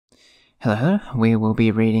Hello, we will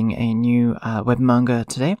be reading a new web manga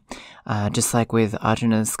today. Just like with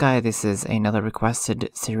Arjuna's Sky, this is another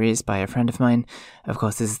requested series by a friend of mine. Of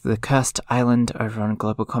course, this is The Cursed Island over on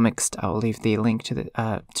Global Comics. I will leave the link to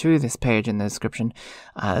this page in the description,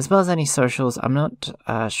 as well as any socials. I'm not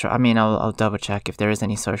sure. I mean, I'll double check if there is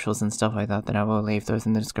any socials and stuff like that. Then I will leave those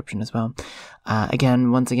in the description as well.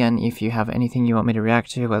 Once again, if you have anything you want me to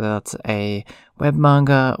react to, whether that's a web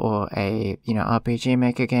manga or a RPG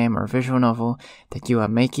Maker game or a visual novel that you are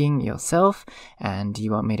making yourself and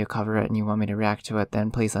you want me to cover it and you want me to react to it, then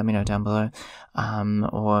please let me know down below.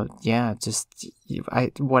 Or yeah, just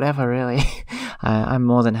whatever really. I'm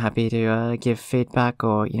more than happy to give feedback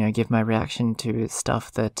or give my reaction to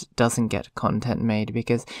stuff that doesn't get content made,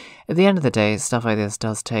 because at the end of the day, stuff like this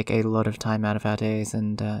does take a lot of time out of our days,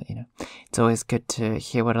 and it's always good to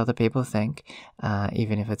hear what other people think,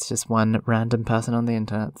 even if it's just one random person on the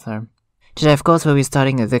internet. So today, of course, we'll be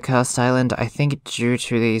starting The Cursed Island. I think due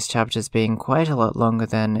to these chapters being quite a lot longer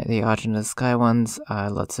than the Arjuna's Sky ones,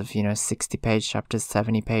 lots of 60-page chapters,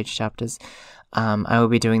 70-page chapters. I will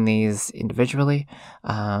be doing these individually,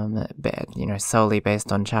 solely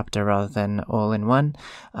based on chapter rather than all in one.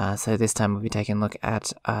 So this time we'll be taking a look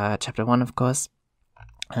at chapter 1, of course,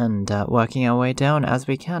 and working our way down as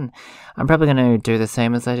we can. I'm probably going to do the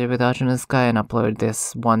same as I did with Arjuna's Sky and upload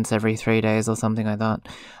this once every 3 days or something like that.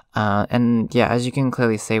 And yeah, as you can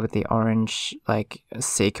clearly see with the orange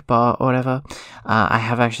seek bar or whatever, I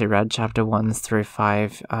have actually read chapter 1s through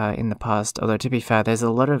 5 in the past, although to be fair, there's a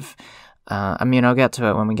lot of I'll get to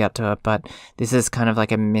it when we get to it, but this is kind of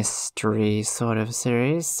like a mystery sort of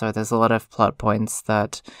series, so there's a lot of plot points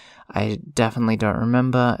that I definitely don't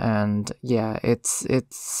remember, and yeah, it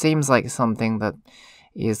seems like something that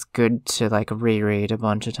is good to reread a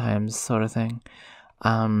bunch of times sort of thing.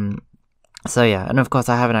 So yeah, and of course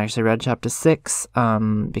I haven't actually read chapter 6,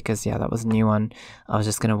 because yeah, that was a new one. I was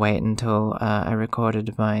just going to wait until I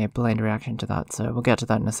recorded my blind reaction to that, so we'll get to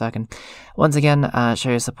that in a second. Once again, show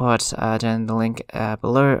your support down the link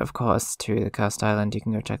below, of course, to The Cursed Island. You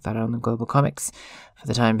can go check that out on the Global Comics. For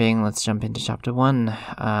the time being, let's jump into chapter 1.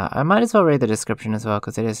 I might as well read the description as well,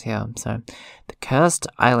 because it is here. So, The Cursed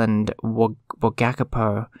Island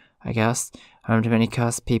Wogakapo, I guess, home to many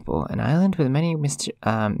cursed people, an island with many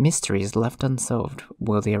mysteries left unsolved.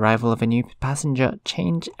 Will the arrival of a new passenger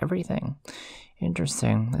change everything?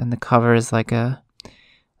 Interesting. And the cover is like an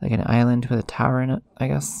island with a tower in it, I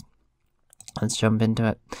guess. Let's jump into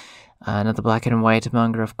it. Another black and white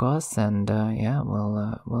manga, of course, and yeah,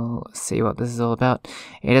 we'll see what this is all about.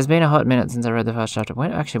 It has been a hot minute since I read the first chapter.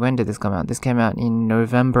 When did this come out? This came out in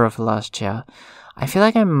November of last year. I feel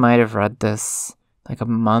like I might have read this a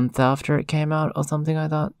month after it came out or something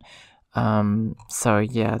like that. So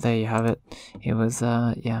yeah, there you have it. It was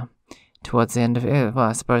yeah, towards the end of it. Well,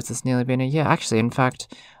 I suppose it's nearly been a year. Actually, in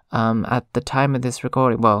fact, at the time of this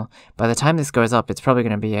recording, well, by the time this goes up, it's probably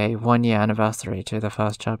going to be a 1-year anniversary to the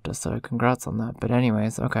first chapter, so congrats on that. But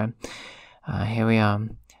anyways, okay, here we are.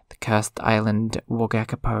 The Cursed Island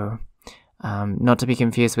Wogakapo. Not to be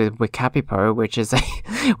confused with Wikapipo, which is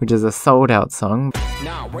a sold out song.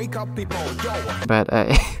 Now wake up, people, yo. But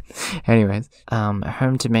anyways,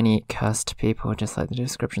 home to many cursed people, just like the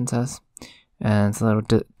description says. And it's a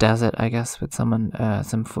little desert, I guess, with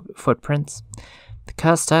some footprints. The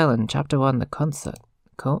Cursed Island, chapter 1, the concert.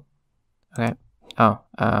 Cool. Okay. Oh,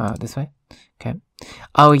 this way. Okay.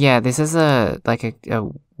 Oh yeah, this is a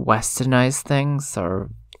westernized thing. So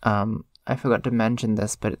I forgot to mention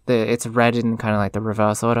this, but it's read in kind of the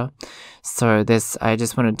reverse order. So I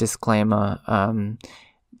just want a disclaimer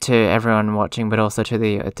to everyone watching, but also to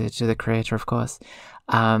the creator, of course,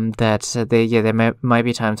 that there might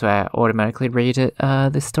be times where I automatically read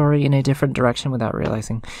this story in a different direction without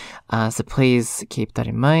realizing. So please keep that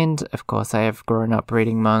in mind. Of course, I have grown up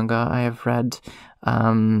reading manga. I have read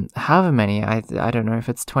however many, I don't know if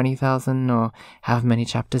it's 20,000 or however many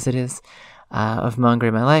chapters it is, of manga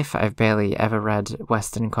in my life. I've barely ever read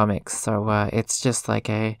Western comics, so it's just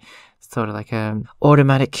a sort of a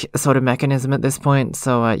automatic sort of mechanism at this point.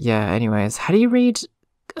 So yeah, anyways, how do you read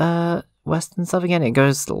Western stuff again? It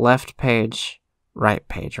goes left page, right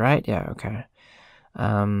page, right? Yeah, okay.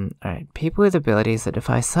 Alright, people with abilities that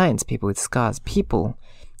defy science, people with scars, people,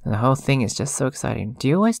 and the whole thing is just so exciting. Do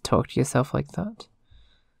you always talk to yourself like that?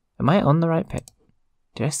 Am I on the right page?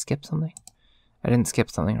 Did I skip something? I didn't skip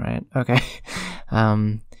something, right? Okay.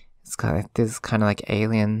 It's got this kind of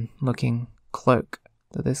alien looking cloak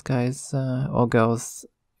that this guy's or girl's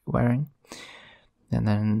wearing. And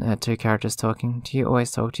then 2 characters talking. Do you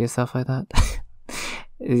always talk to yourself like that?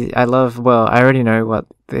 I love, well, I already know what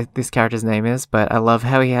this character's name is, but I love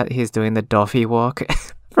how he's doing the Doffy walk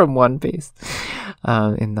from One Piece.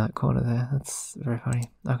 In that corner there. That's very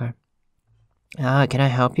funny. Okay. Can I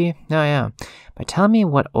help you? Oh, yeah. By telling me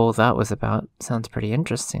what all that was about, sounds pretty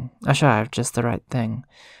interesting. Oh, sure, I have just the right thing.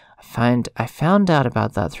 I found out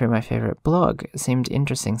about that through my favorite blog. It seemed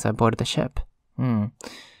interesting, so I boarded the ship. Well,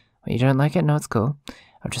 you don't like it? No, it's cool.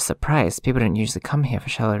 I'm just surprised. People don't usually come here for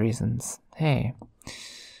shallow reasons. Hey.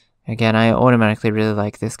 Again, I automatically really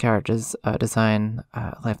like this character's design.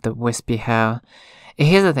 Like the wispy hair.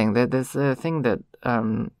 Here's the thing. There's a thing that,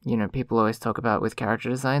 people always talk about with character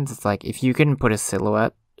designs. It's like, if you can put a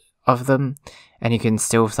silhouette of them and you can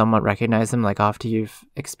still somewhat recognize them, like after you've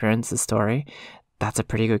experienced the story, that's a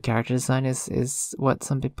pretty good character design, is what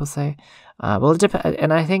some people say. Well,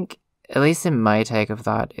 and I think, at least in my take of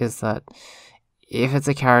that, is that if it's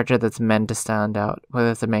a character that's meant to stand out,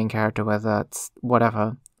 whether it's a main character, whether that's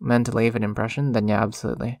whatever, meant to leave an impression, then yeah,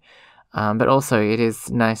 absolutely. But also, it is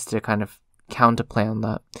nice to kind of counterplay on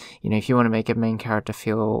that. If you want to make a main character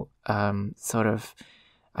feel sort of,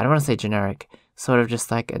 I don't want to say generic, sort of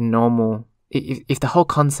just like a normal. If the whole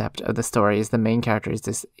concept of the story is the main character is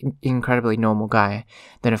this incredibly normal guy,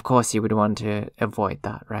 then of course you would want to avoid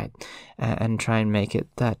that, right? And try and make it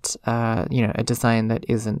that, a design that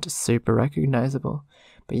isn't super recognizable.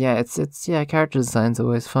 But yeah, it's character design's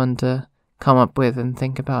always fun to come up with and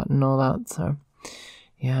think about and all that, so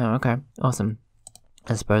yeah, okay, awesome.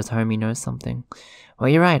 I suppose homie knows something. Well,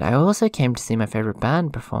 you're right, I also came to see my favorite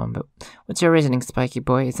band perform, but what's your reasoning, Spiky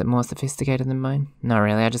Boy? Is it more sophisticated than mine? Not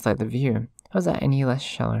really, I just like the view. How's that any less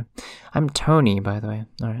shallow? I'm Tony, by the way.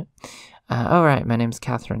 Alright. Alright, my name's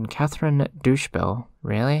Catherine. Catherine Douche-bell.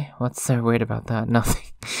 Really? What's so weird about that?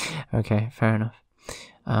 Nothing. Okay, fair enough.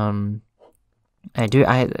 I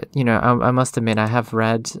must admit, I have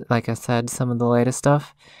read, like I said, some of the later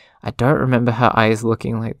stuff. I don't remember her eyes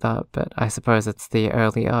looking like that, but I suppose it's the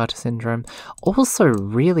early art syndrome. Also,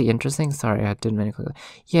 really interesting. Sorry, I didn't mean to click that.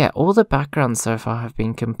 Yeah, all the backgrounds so far have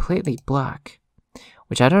been completely black.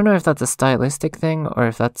 Which I don't know if that's a stylistic thing or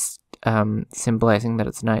if that's symbolizing that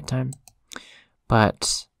it's nighttime.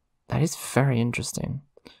 But that is very interesting.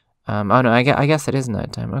 Oh no, I guess it is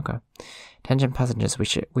nighttime. Okay. Attention passengers,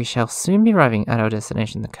 we shall soon be arriving at our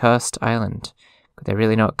destination, the Cursed Island. Could they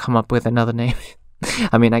really not come up with another name?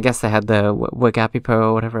 I mean, I guess they had the Wagapipo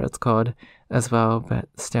or whatever it's called as well, but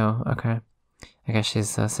still, okay. I guess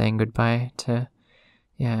she's saying goodbye to,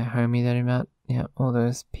 homie that he met. Yeah, all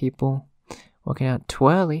those people. Walking out too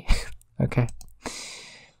early. Okay.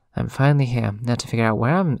 I'm finally here. Now to figure out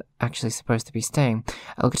where I'm actually supposed to be staying.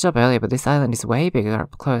 I looked it up earlier, but this island is way bigger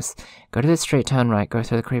up close. Go to the street, turn right, go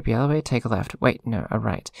through the creepy alleyway, take a left. Wait, no, a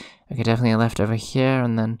right. Okay, definitely a left over here,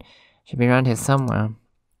 and then should be around here somewhere.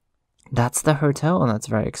 That's the hotel? Oh, that's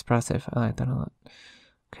very expressive. I like that a lot.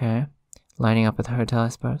 Okay. Lining up at the hotel, I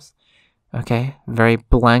suppose. Okay. Very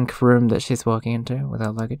blank room that she's walking into with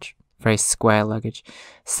her luggage. Very square luggage.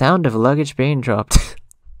 Sound of luggage being dropped.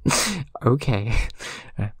 Okay.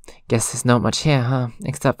 Guess there's not much here, huh?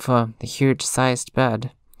 Except for the huge-sized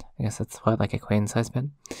bed. I guess that's what, like a queen-sized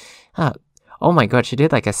bed? Oh my god, she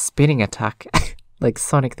did like a spinning attack. Like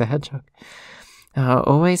Sonic the Hedgehog.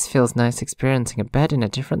 Always feels nice experiencing a bed in a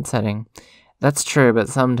different setting. That's true, but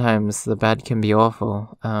sometimes the bed can be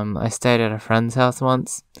awful. I stayed at a friend's house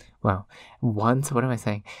once. Well, once? What am I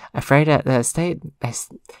saying?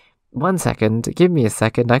 One second. Give me a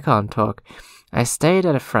second. I can't talk. I stayed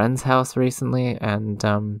at a friend's house recently,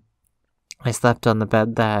 and I slept on the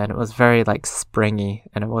bed there, and it was very, like, springy,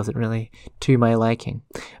 and it wasn't really to my liking.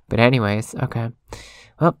 But anyways, okay.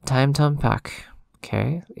 Well, time to unpack.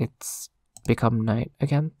 Okay, it's become night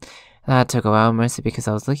again. That took a while, mostly because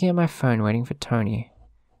I was looking at my phone waiting for Tony.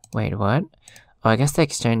 Wait, what? Oh, I guess they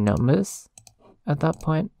exchanged numbers at that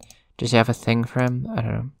point. Did she have a thing for him? I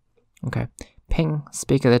don't know. Okay. Ping,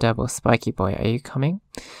 speak of the devil, Spiky Boy, are you coming?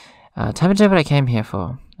 Time to do what I came here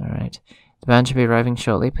for. Alright. The band should be arriving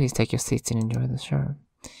shortly. Please take your seats and enjoy the show.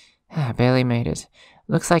 I barely made it.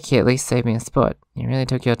 Looks like you at least saved me a spot. You really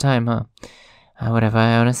took your time, huh? Whatever,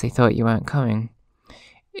 I honestly thought you weren't coming.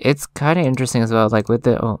 It's kind of interesting as well, like with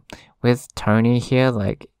Tony here,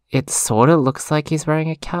 like, it sort of looks like he's wearing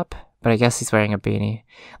a cap, but I guess he's wearing a beanie.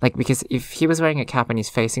 Like, because if he was wearing a cap and he's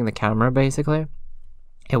facing the camera, basically,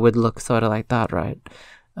 it would look sort of like that, right?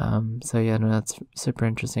 So yeah, no, that's super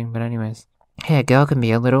interesting. But anyways, hey, a girl can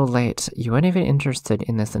be a little late. You weren't even interested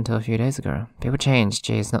in this until a few days ago. People change,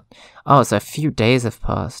 geez, not... Oh, so a few days have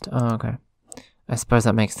passed. Oh, okay. I suppose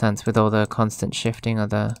that makes sense with all the constant shifting of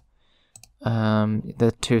the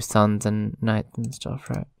two suns and night and stuff,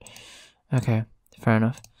 right? Okay, fair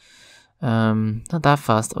enough. Not that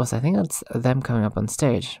fast. Also, I think that's them coming up on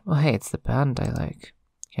stage. Well, hey, it's the band I like.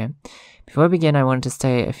 Okay. Before we begin, I wanted to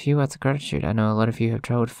say a few words of gratitude. I know a lot of you have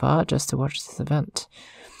traveled far just to watch this event.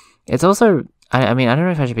 It's also, I mean, I don't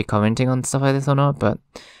know if I should be commenting on stuff like this or not, but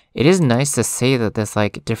it is nice to see that there's,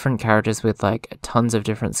 like, different characters with, like, tons of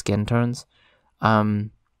different skin tones.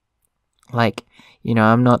 Like, you know,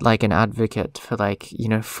 I'm not, like, an advocate for, like, you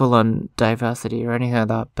know, full-on diversity or anything like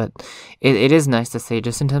that, but it is nice to see,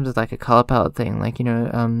 just in terms of, like, a color palette thing. Like, you know,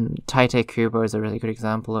 Taite Kubo is a really good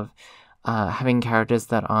example of having characters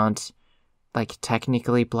that aren't, like,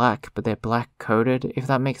 technically black, but they're black-coded, if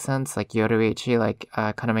that makes sense. Like, Yoruichi, like,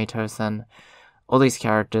 Kaname Tosen, all these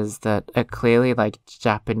characters that are clearly, like,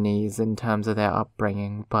 Japanese in terms of their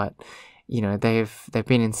upbringing, but, you know, they've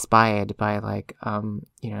been inspired by, like,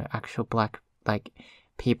 you know, actual black, like,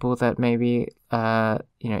 people that maybe,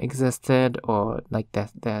 you know, existed, or, like,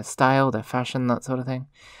 their style, their fashion, that sort of thing.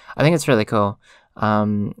 I think it's really cool.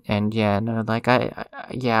 And yeah, no, like, I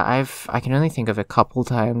can only think of a couple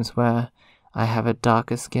times where I have a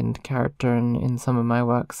darker skinned character in some of my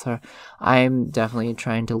work, so I'm definitely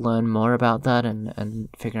trying to learn more about that and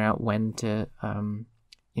figure out when to,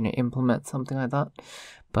 you know, implement something like that.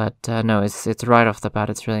 But no, it's right off the bat,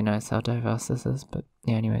 it's really nice how diverse this is. But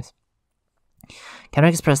yeah, anyways. Can I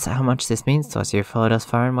express how much this means to us? You've followed us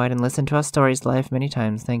far and wide and listened to our stories live many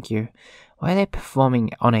times. Thank you. Why are they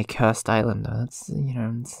performing on a cursed island, though? That's, you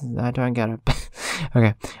know, I don't get it.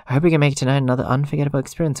 Okay, I hope we can make tonight another unforgettable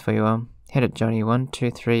experience for you all. Hit it, Johnny. 1, 2,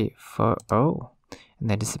 3, 4. Oh, and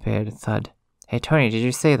they disappeared. Thud. Hey, Tony, did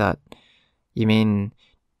you see that? You mean,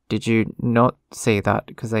 did you not see that?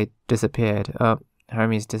 Because they disappeared. Oh,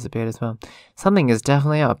 Hermes disappeared as well. Something is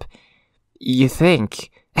definitely up. You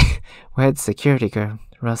think? Where'd security go?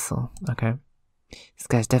 Russell. Okay. This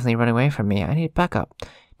guy's definitely running away from me. I need backup.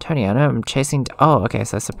 Tony, I know I'm chasing... Oh, okay,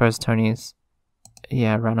 so I suppose Tony's...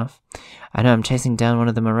 Yeah, run off. I know I'm chasing down one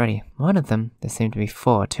of them already. One of them? There seem to be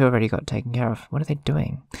 4. 2 already got taken care of. What are they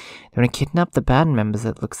doing? They want to kidnap the band members,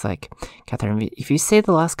 it looks like. Catherine, if you see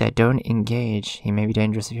the last guy, don't engage. He may be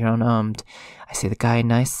dangerous if you're unarmed. I see the guy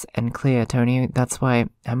nice and clear, Tony. That's why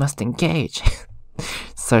I must engage.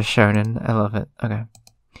 So shonen. I love it. Okay.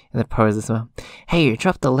 And the pose as well. Hey, you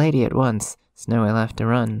dropped the lady at once. There's nowhere left to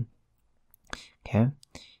run. Okay.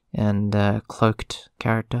 And cloaked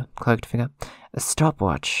character. Cloaked figure. A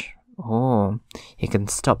stopwatch. Oh, you can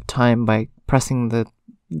stop time by pressing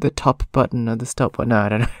the top button of the stopwatch. No, I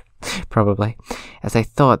don't know. Probably. As I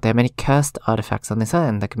thought, there are many cursed artifacts on this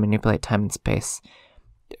island that can manipulate time and space.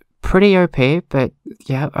 Pretty OP, but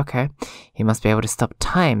yeah, okay. He must be able to stop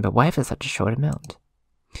time, but why for such a short amount?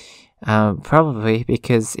 Probably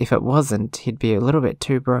because if it wasn't, he'd be a little bit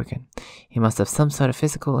too broken. He must have some sort of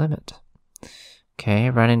physical limit. Okay,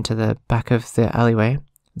 ran into the back of the alleyway.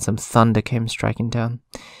 And some thunder came striking down.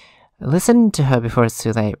 Listen to her before it's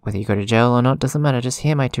too late. Whether you go to jail or not doesn't matter. Just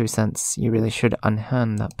hear my 2 cents. You really should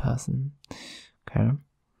unhand that person. Okay.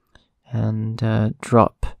 And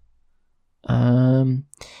drop.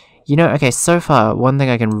 You know, okay, so far, one thing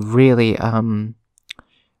I can really, what's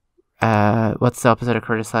the opposite of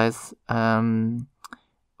criticize?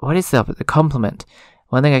 What is the opposite? The compliment.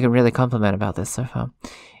 One thing I can really compliment about this so far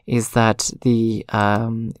is that the,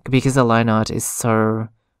 because the line art is so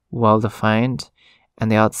well defined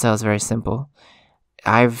and the art style is very simple,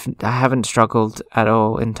 I haven't struggled at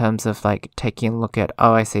all in terms of, like, taking a look at,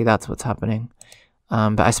 oh, I see, that's what's happening.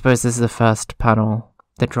 But I suppose this is the first panel,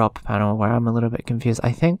 the drop panel, where I'm a little bit confused.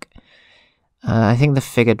 I think the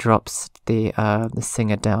figure drops the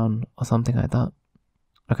singer down or something like that.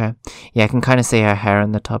 Okay. Yeah, I can kind of see her hair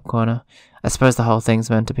in the top corner. I suppose the whole thing's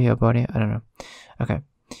meant to be her body. I don't know. Okay.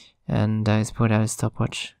 And he's pulled out his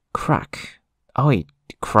stopwatch. Crack. Oh, he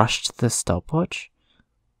crushed the stopwatch?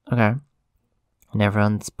 Okay. And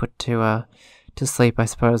everyone's put to sleep, I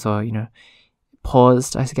suppose, or, you know,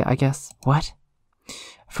 paused, I guess. What?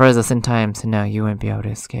 Froze us in time, so now you won't be able to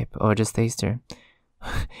escape. Or just these 2.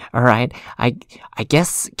 Alright, I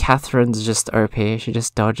guess Catherine's just OP. She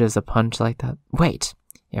just dodges a punch like that. Wait,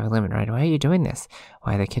 you have a limit, right? Why are you doing this?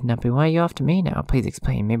 Why are they kidnapping? Why are you after me now? Please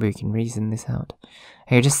explain. Maybe we can reason this out.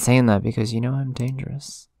 Hey, you're just saying that because you know I'm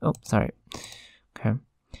dangerous. Oh, sorry. Okay.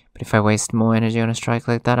 But if I waste more energy on a strike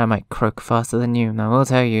like that, I might croak faster than you. I will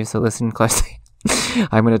tell you, so listen closely.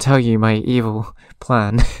 I'm going to tell you my evil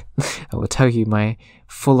plan. I will tell you my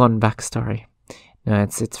full-on backstory. No,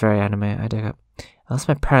 it's very anime. I dig it. I lost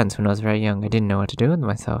my parents when I was very young. I didn't know what to do with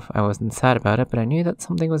myself. I wasn't sad about it, but I knew that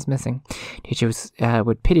something was missing. Teachers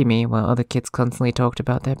would pity me while other kids constantly talked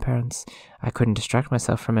about their parents. I couldn't distract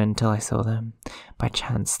myself from it until I saw them. By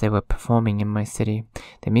chance, they were performing in my city.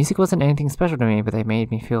 Their music wasn't anything special to me, but they made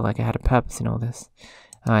me feel like I had a purpose in all this.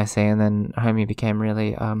 Oh, I see. And then homie became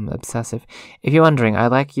really obsessive. If you're wondering, I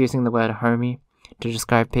like using the word homie to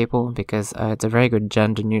describe people because it's a very good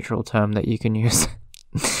gender-neutral term that you can use.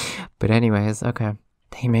 But anyways, okay.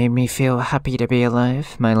 He made me feel happy to be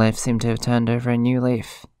alive. My life seemed to have turned over a new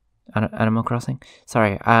leaf. Animal Crossing?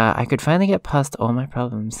 Sorry, I could finally get past all my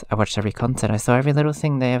problems. I watched every concert, I saw every little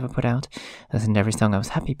thing they ever put out, listened to every song. I was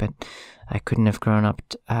happy, but I couldn't have grown up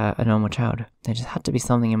a normal child. There just had to be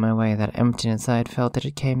something in my way. That empty inside felt that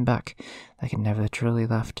it came back, like it never truly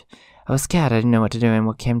left. I was scared, I didn't know what to do, and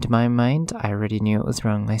what came to my mind, I already knew it was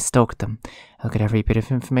wrong. I stalked them. I looked at every bit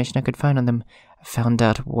of information I could find on them. I found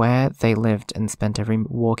out where they lived and spent every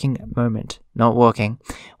waking moment looking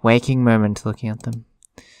at them.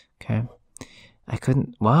 Okay. I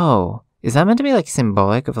couldn't... Whoa. Is that meant to be, like,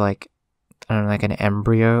 symbolic of, like, I don't know, like an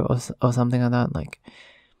embryo or something like that? Like,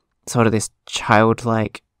 sort of this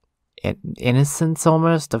childlike innocence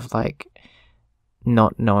almost of, like,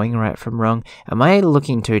 not knowing right from wrong. Am I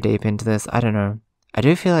looking too deep into this? I don't know. I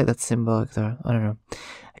do feel like that's symbolic, though. I don't know.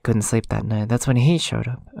 I couldn't sleep that night. That's when he showed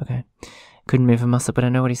up. Okay. Couldn't move a muscle, but I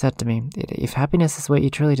know what he said to me. If happiness is what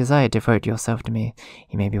you truly desire, devote yourself to me.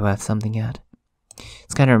 You may be worth something yet.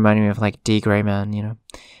 It's kind of reminding me of, like, D. Grey Man, you know?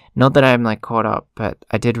 Not that I'm, like, caught up, but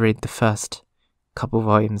I did read the first couple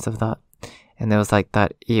volumes of that. And there was, like,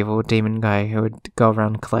 that evil demon guy who would go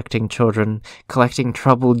around collecting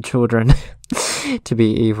troubled children to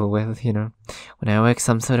be evil with, you know? When I awoke,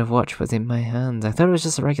 some sort of watch was in my hands. I thought it was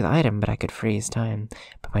just a regular item, but I could freeze time.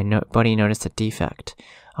 But my body noticed a defect.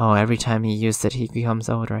 Oh, every time he used it, he becomes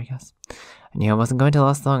older, I guess. I knew I wasn't going to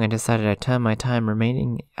last long. I decided I'd turn my time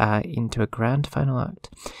remaining into a grand final act.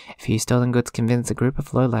 A few stolen goods convinced a group of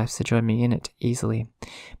lowlifes to join me in it easily.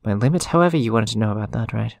 My limit, however, you wanted to know about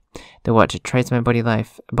that, right? The watch, it trades my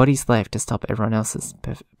body's life to stop everyone else's.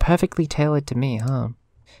 Perfectly tailored to me, huh?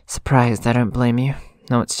 Surprised, I don't blame you.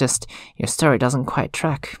 No, it's just, your story doesn't quite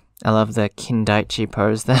track. I love the Kindaichi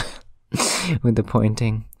pose there, with the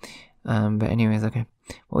pointing. But anyways, okay.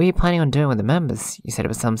 What were you planning on doing with the members? You said it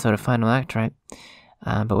was some sort of final act, right?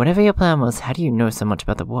 But whatever your plan was, how do you know so much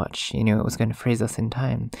about the watch? You knew it was going to freeze us in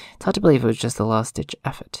time. It's hard to believe it was just a last-ditch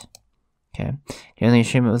effort. Okay. You only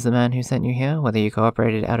assume it was the man who sent you here, whether you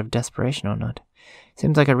cooperated out of desperation or not.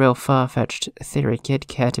 Seems like a real far-fetched theory, kid.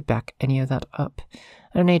 Care to back any of that up?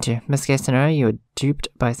 I don't need to. Best case scenario, you were duped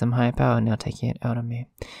by some higher power, now taking it out on me.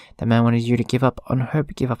 That man wanted you to give up on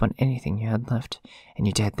hope, give up on anything you had left. And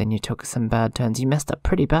you did, then you took some bad turns. You messed up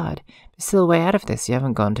pretty bad. But still a way out of this, you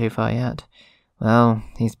haven't gone too far yet. Well,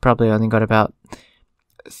 he's probably only got about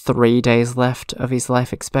 3 days left of his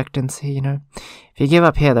life expectancy, you know? If you give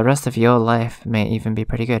up here, the rest of your life may even be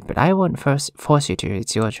pretty good, but I won't force you to,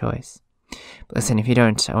 it's your choice. But listen, if you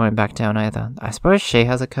don't, I won't back down either. I suppose she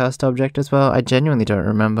has a cursed object as well. I genuinely don't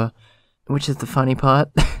remember. Which is the funny part.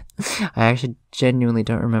 I actually genuinely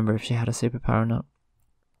don't remember if she had a superpower or not.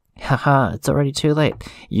 Haha, it's already too late.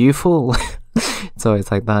 You fool. It's always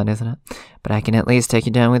like that, isn't it? But I can at least take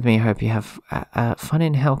you down with me. Hope you have fun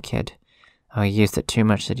in hell, kid. Oh, he used it too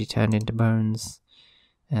much that he turned into bones.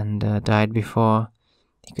 And died before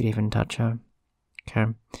he could even touch her.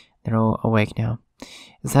 Okay, they're all awake now.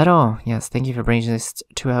 Is that all? Yes, thank you for bringing this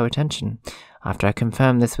to our attention. After I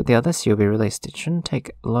confirm this with the others, you'll be released. It shouldn't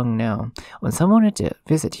take long now. When someone wanted to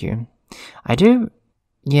visit you... I do...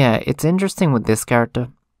 Yeah, it's interesting with this character.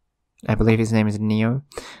 I believe his name is Neo.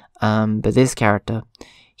 But this character,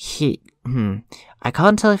 he... I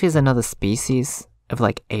can't tell if he's another species of,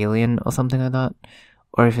 like, alien or something like that.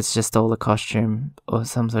 Or if it's just all the costume or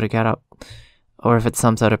some sort of getup. Or if it's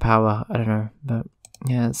some sort of power. I don't know. But,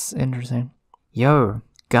 yeah, it's interesting. Yo,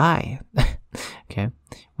 guy. Okay.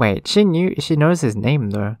 Wait, she knows his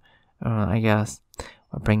name though. I guess.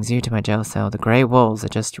 What brings you to my jail cell? The grey walls are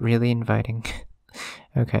just really inviting.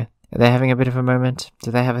 Okay. Are they having a bit of a moment?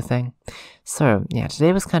 Do they have a thing? So, yeah,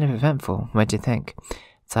 today was kind of eventful. What do you think?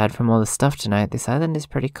 Aside from all the stuff tonight, this island is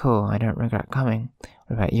pretty cool. I don't regret coming.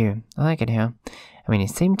 What about you? I like it here. I mean, you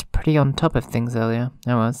seemed pretty on top of things earlier.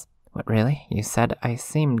 I was. What, really? You said I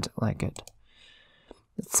seemed like it.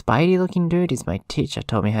 The Spidey-looking dude is my teacher.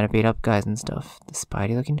 Told me how to beat up guys and stuff. The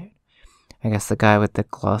Spidey-looking dude? I guess the guy with the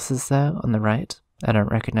glasses there on the right. I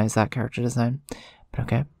don't recognize that character design. But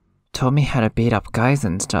okay. Told me how to beat up guys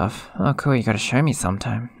and stuff. Oh, cool. You gotta show me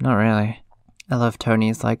sometime. Not really. I love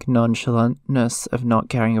Tony's, like, nonchalantness of not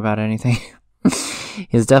caring about anything.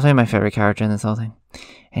 He's definitely my favorite character in this whole thing.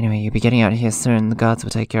 Anyway, you'll be getting out of here soon. The guards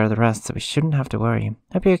will take care of the rest, so we shouldn't have to worry.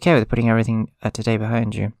 Hope you're okay with putting everything today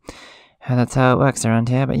behind you. That's how it works around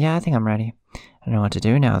here, but yeah, I think I'm ready. I don't know what to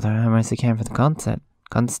do now, though. I mostly came for the concert.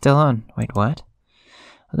 Concert's still on. Wait, what?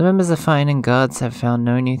 The members are fine and guards have found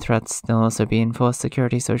no new threats. They'll also be enforced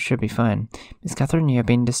security, so it should be fine. Miss Catherine, you have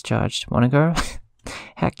been discharged. Wanna go?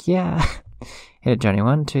 Heck yeah. Hit it, Johnny.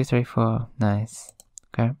 1, 2, 3, 4. Nice.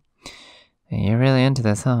 Okay. You're really into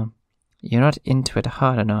this, huh? You're not into it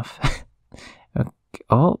hard enough. Okay.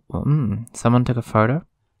 Oh, someone took a photo,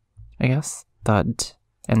 I guess. Thud.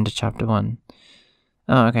 End of chapter 1.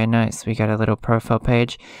 Oh, okay, nice. We got a little profile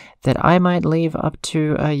page that I might leave up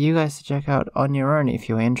to you guys to check out on your own. If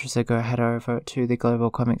you're interested, go head over to the Global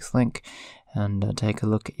Comics link and take a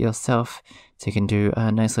look at yourself. So you can do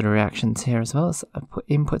nice little reactions here as well as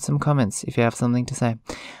input some comments if you have something to say.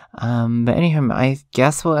 But anyhow, I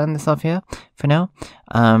guess we'll end this off here for now.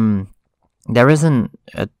 There isn't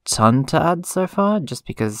a ton to add so far, just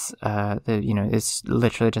because it's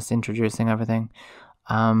literally just introducing everything.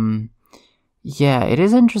 Yeah, it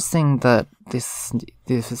is interesting that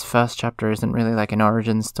this first chapter isn't really like an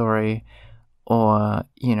origin story, or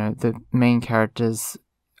the main characters,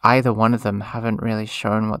 either one of them haven't really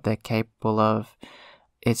shown what they're capable of.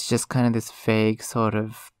 It's just kind of this vague sort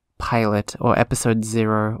of pilot or episode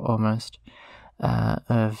 0 almost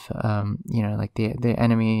of like the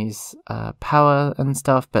enemy's power and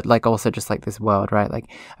stuff, but like also just like this world, right? Like,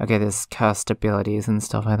 okay, there's cursed abilities and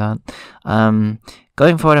stuff like that.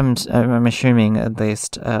 Going forward, I'm assuming at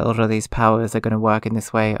least a lot of these powers are going to work in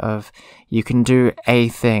this way of you can do a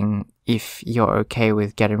thing if you're okay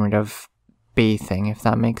with getting rid of B thing, if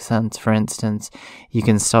that makes sense. For instance, you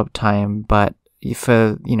can stop time, but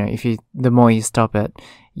the more you stop it,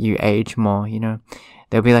 you age more,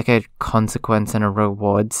 There'll be like a consequence and a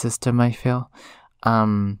reward system, I feel.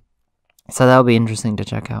 So that'll be interesting to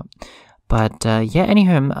check out. But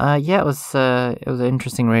it was an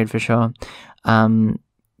interesting read for sure. I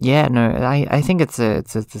think it's a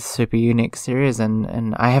super unique series,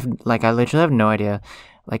 and I literally have no idea.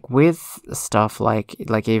 Like with stuff like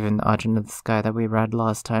even Argent of the Sky that we read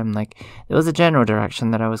last time, like there was a general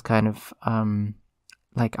direction that I was kind of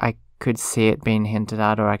I could see it being hinted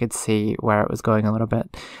at, or I could see where it was going a little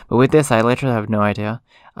bit. But with this, I literally have no idea.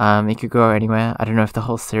 It could go anywhere. I don't know if the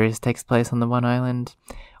whole series takes place on the one island,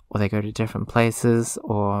 or they go to different places,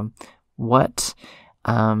 or what.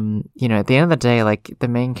 At the end of the day, like the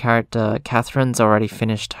main character, Catherine's already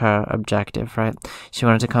finished her objective, right? She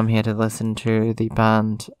wanted to come here to listen to the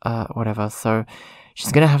band, whatever. So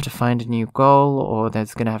she's gonna have to find a new goal, or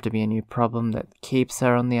there's gonna have to be a new problem that keeps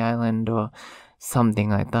her on the island, or something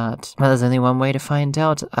like that. But there's only one way to find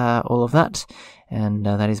out all of that, and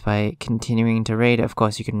that is by continuing to read. Of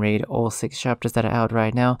course, you can read all 6 chapters that are out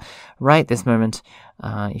right now, right this moment.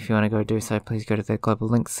 If you want to go do so, please go to the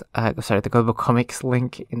the Global Comics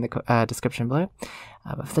link in the description below.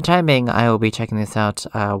 But for the time being, I will be checking this out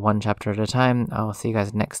one chapter at a time. I'll see you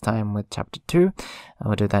guys next time with chapter 2. I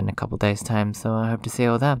will do that in a couple days' time, so I hope to see you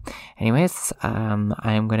all there. Anyways,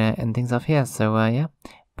 I am going to end things off here, so yeah,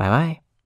 bye-bye.